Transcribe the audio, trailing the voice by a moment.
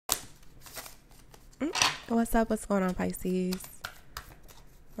What's up? What's going on, Pisces?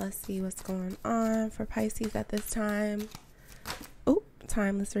 Let's see what's going on for Pisces at this time. Oh,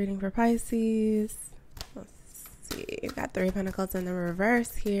 timeless reading for Pisces. Let's see. Got 3 of Pentacles in the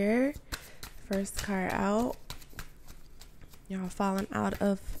reverse here. First card out. Y'all falling out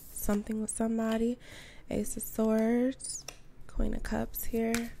of something with somebody. Ace of Swords. Queen of Cups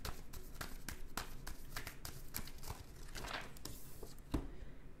here.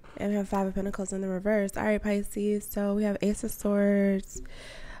 And we have 5 of Pentacles in the reverse. All right, Pisces. So we have Ace of Swords,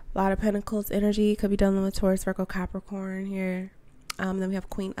 a lot of Pentacles energy. Could be dealing with Taurus, Virgo, Capricorn here. Then we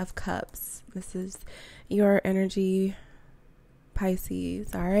have Queen of Cups. This is your energy,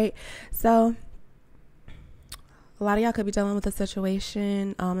 Pisces. All right. So a lot of y'all could be dealing with a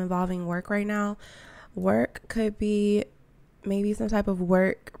situation involving work right now. Work could be maybe some type of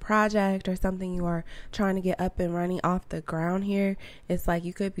work project or something you are trying to get up and running off the ground here. It's like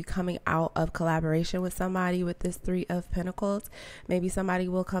you could be coming out of collaboration with somebody with this 3 of Pentacles. Maybe somebody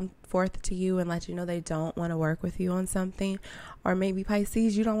will come forth to you and let you know they don't want to work with you on something. Or maybe,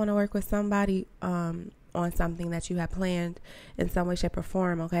 Pisces, you don't want to work with somebody on something that you have planned in some way, shape, or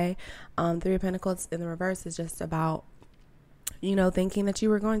form, okay? 3 of Pentacles in the reverse is just about thinking that you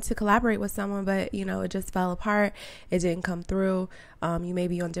were going to collaborate with someone, but, it just fell apart. It didn't come through. You may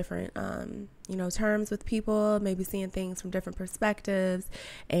be on different, terms with people, maybe seeing things from different perspectives.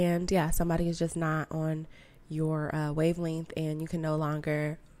 And yeah, somebody is just not on your wavelength and you can no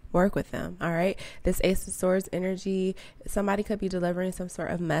longer work with them. All right. This Ace of Swords energy, somebody could be delivering some sort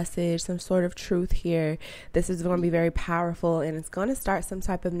of message, some sort of truth here. This is going to be very powerful and it's going to start some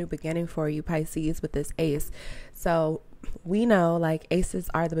type of new beginning for you, Pisces, with this ace. So we know like aces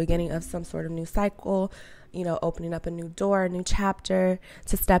are the beginning of some sort of new cycle, opening up a new door, a new chapter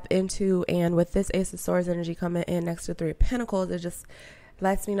to step into. And with this Ace of Swords energy coming in next to 3 of Pentacles, it just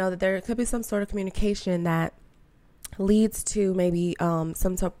lets me know that there could be some sort of communication that leads to maybe some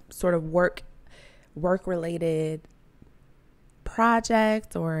sort of work related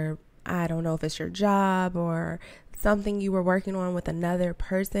project, or I don't know if it's your job or something you were working on with another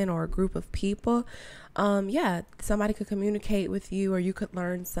person or a group of people. Somebody could communicate with you, or you could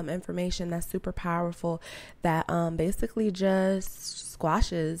learn some information that's super powerful that basically just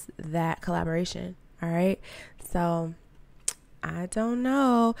squashes that collaboration. All right. So I don't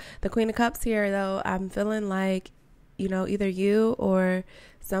know. The Queen of Cups here, though, I'm feeling like, either you or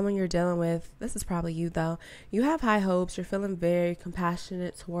someone you're dealing with, this is probably you though, you have high hopes, you're feeling very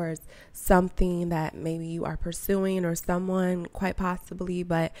compassionate towards something that maybe you are pursuing or someone quite possibly,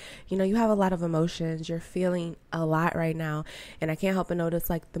 but you have a lot of emotions, you're feeling a lot right now, and I can't help but notice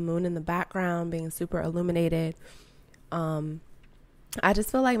like the moon in the background being super illuminated. I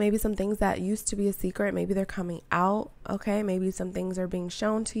just feel like maybe some things that used to be a secret, maybe they're coming out, okay? Maybe some things are being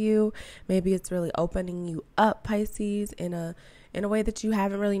shown to you. Maybe it's really opening you up, Pisces, in a way that you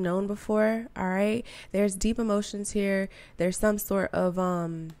haven't really known before, all right? There's deep emotions here. There's some sort of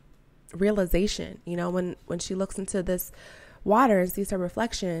realization, when she looks into this water and sees her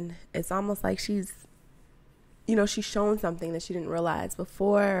reflection, it's almost like she's shown something that she didn't realize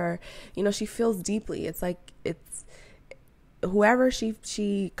before, or, she feels deeply. It's like whoever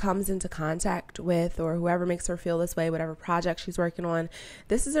she comes into contact with, or whoever makes her feel this way, whatever project she's working on,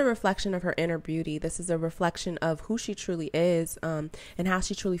 this is a reflection of her inner beauty. This is a reflection of who she truly is, and how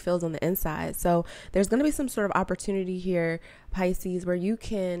she truly feels on the inside. So there's going to be some sort of opportunity here, Pisces, where you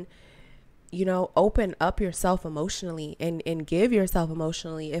can, open up yourself emotionally and give yourself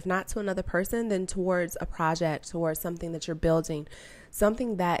emotionally, if not to another person, then towards a project, towards something that you're building,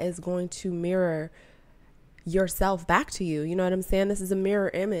 something that is going to mirror yourself back to you. You know what I'm saying? This is a mirror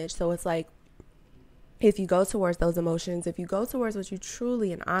image. So it's like, if you go towards those emotions, if you go towards what you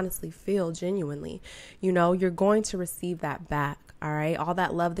truly and honestly feel genuinely, you're going to receive that back. All right. All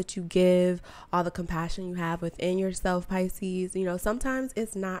that love that you give, all the compassion you have within yourself, Pisces, sometimes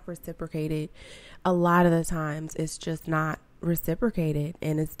it's not reciprocated. A lot of the times it's just not reciprocated,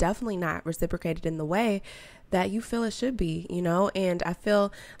 and it's definitely not reciprocated in the way that you feel it should be, and I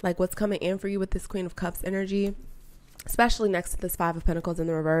feel like what's coming in for you with this Queen of Cups energy, especially next to this 5 of Pentacles in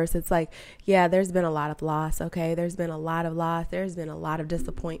the reverse, it's like, yeah, there's been a lot of loss, okay? There's been a lot of loss. There's been a lot of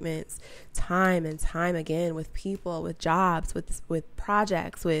disappointments time and time again with people, with jobs, with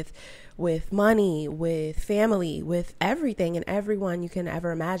projects, with money, with family, with everything and everyone you can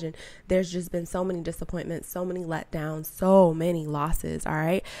ever imagine. There's just been so many disappointments, so many letdowns, so many losses, all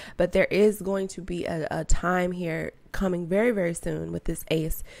right? But there is going to be a time here coming very, very soon with this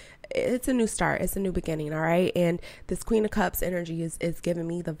ace. It's a new start. It's a new beginning. All right. And this Queen of Cups energy is giving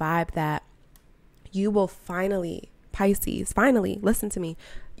me the vibe that you will finally, Pisces, finally, listen to me.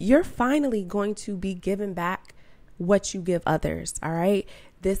 you're finally going to be given back what you give others. All right.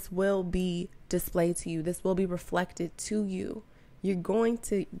 This will be displayed to you. This will be reflected to you. You're going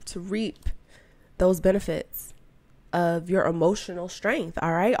to reap those benefits of your emotional strength.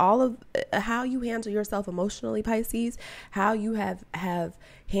 All right. All of how you handle yourself emotionally, Pisces, how you have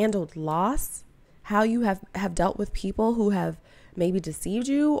handled loss, how you have dealt with people who have maybe deceived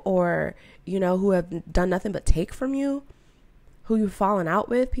you, or, who have done nothing but take from you, who you've fallen out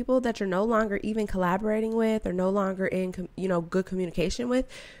with, people that you're no longer even collaborating with or no longer in, good communication with.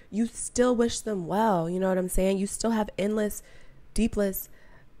 You still wish them well. You know what I'm saying? You still have endless, deepless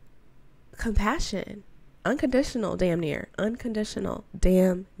compassion. Unconditional, damn near. Unconditional,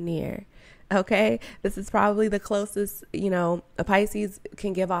 damn near. Okay? This is probably the closest, a Pisces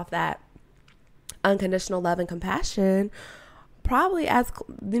can give off that unconditional love and compassion. Probably as,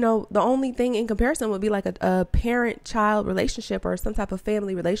 the only thing in comparison would be like a parent-child relationship or some type of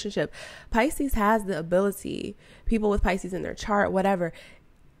family relationship. Pisces has the ability, people with Pisces in their chart, whatever,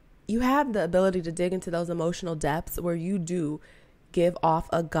 you have the ability to dig into those emotional depths where you do give off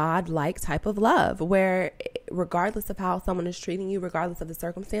a God-like type of love, where regardless of how someone is treating you, regardless of the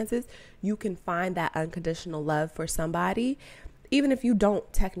circumstances, you can find that unconditional love for somebody, even if you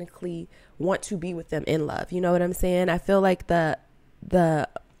don't technically want to be with them in love. You know what I'm saying? I feel like the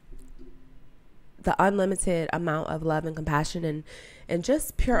unlimited amount of love and compassion and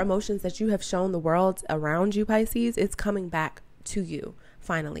just pure emotions that you have shown the world around you, Pisces, it's coming back to you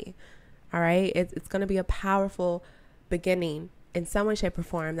finally. All right. It's going to be a powerful beginning in some way, shape, or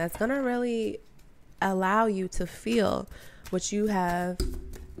form that's going to really allow you to feel what you have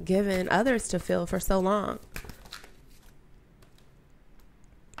given others to feel for so long.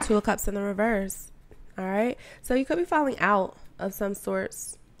 Two of Cups in the reverse. All right. So you could be falling out of some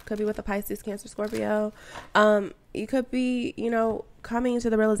sorts. Could be with a Pisces, Cancer, Scorpio. You could be, coming to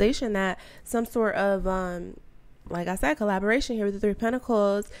the realization that some sort of, like I said, collaboration here with the Three of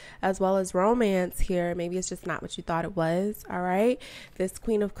Pentacles, as well as romance here. Maybe it's just not what you thought it was. All right. This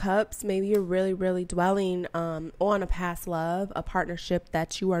Queen of Cups, maybe you're really, really dwelling on a past love, a partnership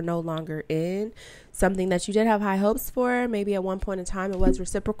that you are no longer in, something that you did have high hopes for. Maybe at one point in time it was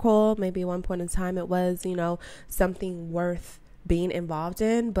reciprocal. Maybe at one point in time it was, something worth being involved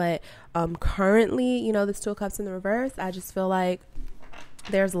in. But currently, this Two of Cups in the reverse, I just feel like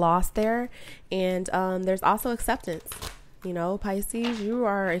there's loss there, and there's also acceptance. Pisces, you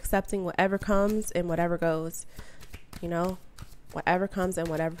are accepting whatever comes and whatever goes. Whatever comes and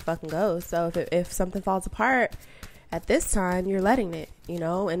whatever fucking goes. So if something falls apart at this time, you're letting it.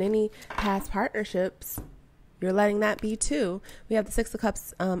 And any past partnerships, you're letting that be too. We have the Six of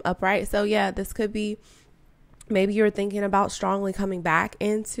Cups upright. So yeah, this could be, maybe you're thinking about strongly coming back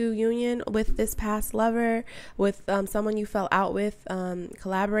into union with this past lover, with someone you fell out with,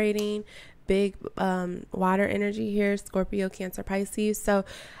 collaborating. Big water energy here, Scorpio, Cancer, Pisces. So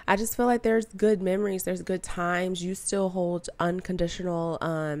I just feel like there's good memories, there's good times. You still hold unconditional,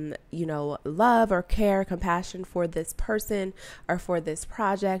 love or care, compassion for this person or for this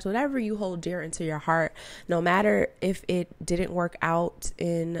project, whatever you hold dear into your heart, no matter if it didn't work out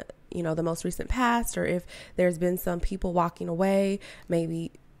in the most recent past, or if there's been some people walking away.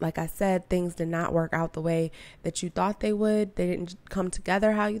 Maybe, like I said, things did not work out the way that you thought they would. They didn't come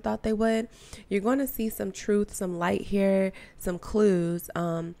together how you thought they would. You're going to see some truth, some light here, some clues.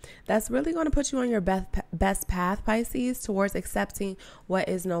 That's really going to put you on your best path, Pisces, towards accepting what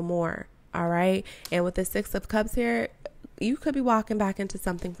is no more. All right. And with the Six of Cups here, you could be walking back into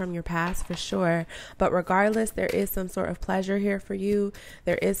something from your past for sure. But regardless, there is some sort of pleasure here for you.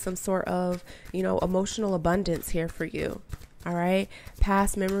 There is some sort of, emotional abundance here for you. All right.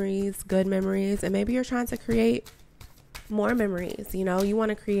 Past memories, good memories. And maybe you're trying to create more memories. You want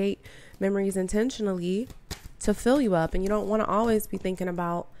to create memories intentionally to fill you up. And you don't want to always be thinking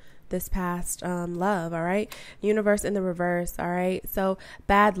about this past love. All right. Universe in the reverse. All right. So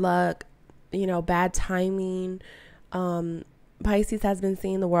bad luck, bad timing. Pisces has been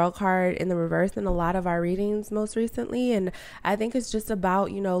seeing the World card in the reverse in a lot of our readings most recently, and I think it's just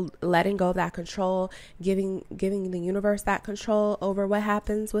about letting go of that control, giving the universe that control over what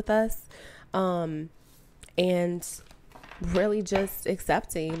happens with us, and really just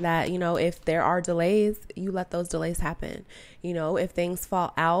accepting that if there are delays, you let those delays happen. If things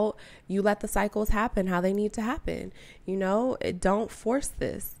fall out, you let the cycles happen how they need to happen. Don't force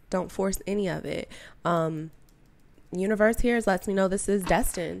this. Don't force any of it. Universe here lets me know this is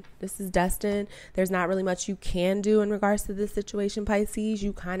destined. This is destined. There's not really much you can do in regards to this situation, Pisces.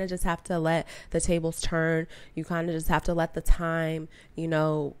 You kind of just have to let the tables turn. You kind of just have to let the time,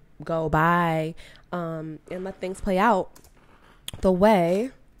 go by, and let things play out the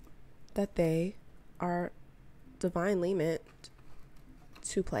way that they are divinely meant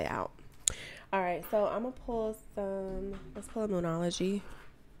to play out. All right, so I'm gonna pull let's pull a Moonology.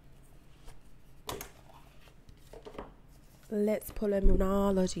 Let's pull a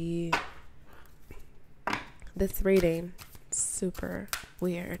Moonology. This reading, super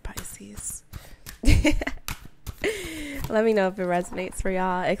weird, Pisces. Let me know if it resonates for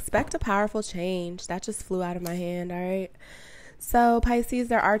y'all. Expect a powerful change. That just flew out of my hand, all right? So, Pisces,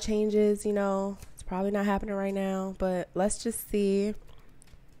 there are changes, it's probably not happening right now, but let's just see.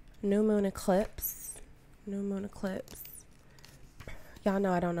 New moon eclipse. New moon eclipse. Y'all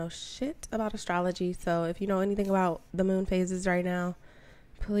know I don't know shit about astrology, so if you know anything about the moon phases right now,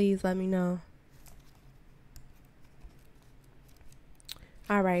 please let me know.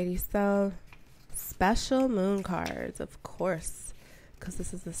 Alrighty, so special moon cards, of course, because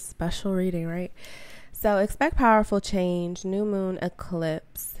this is a special reading, right? So expect powerful change, new moon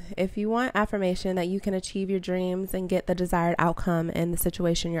eclipse. If you want affirmation that you can achieve your dreams and get the desired outcome in the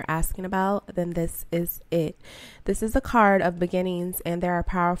situation you're asking about, then this is it. This is a card of beginnings, and there are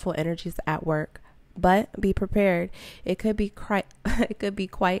powerful energies at work. But be prepared. It could be quite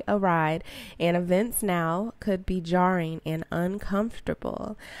a ride, and events now could be jarring and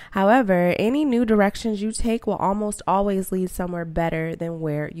uncomfortable. However, any new directions you take will almost always lead somewhere better than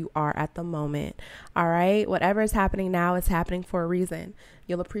where you are at the moment. All right? Whatever is happening now is happening for a reason.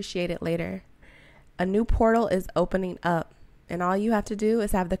 You'll appreciate it later. A new portal is opening up, and all you have to do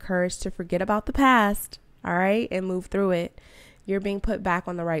is have the courage to forget about the past, all right, and move through it. You're being put back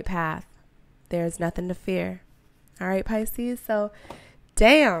on the right path. There's nothing to fear. All right, Pisces. So,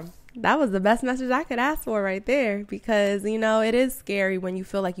 damn, that was the best message I could ask for right there, because, it is scary when you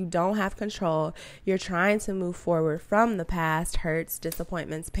feel like you don't have control. You're trying to move forward from the past, hurts,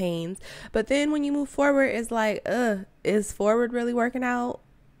 disappointments, pains. But then when you move forward, it's like, is forward really working out?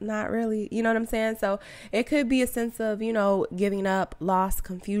 Not really. You know what I'm saying? So it could be a sense of, giving up, loss,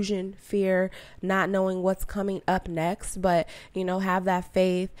 confusion, fear, not knowing what's coming up next. But, have that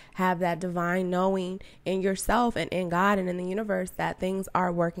faith, have that divine knowing in yourself and in God and in the universe that things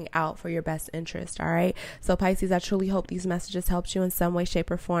are working out for your best interest. All right. So Pisces, I truly hope these messages helped you in some way, shape,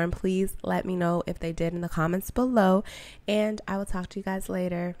 or form. Please let me know if they did in the comments below, and I will talk to you guys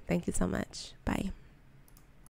later. Thank you so much. Bye.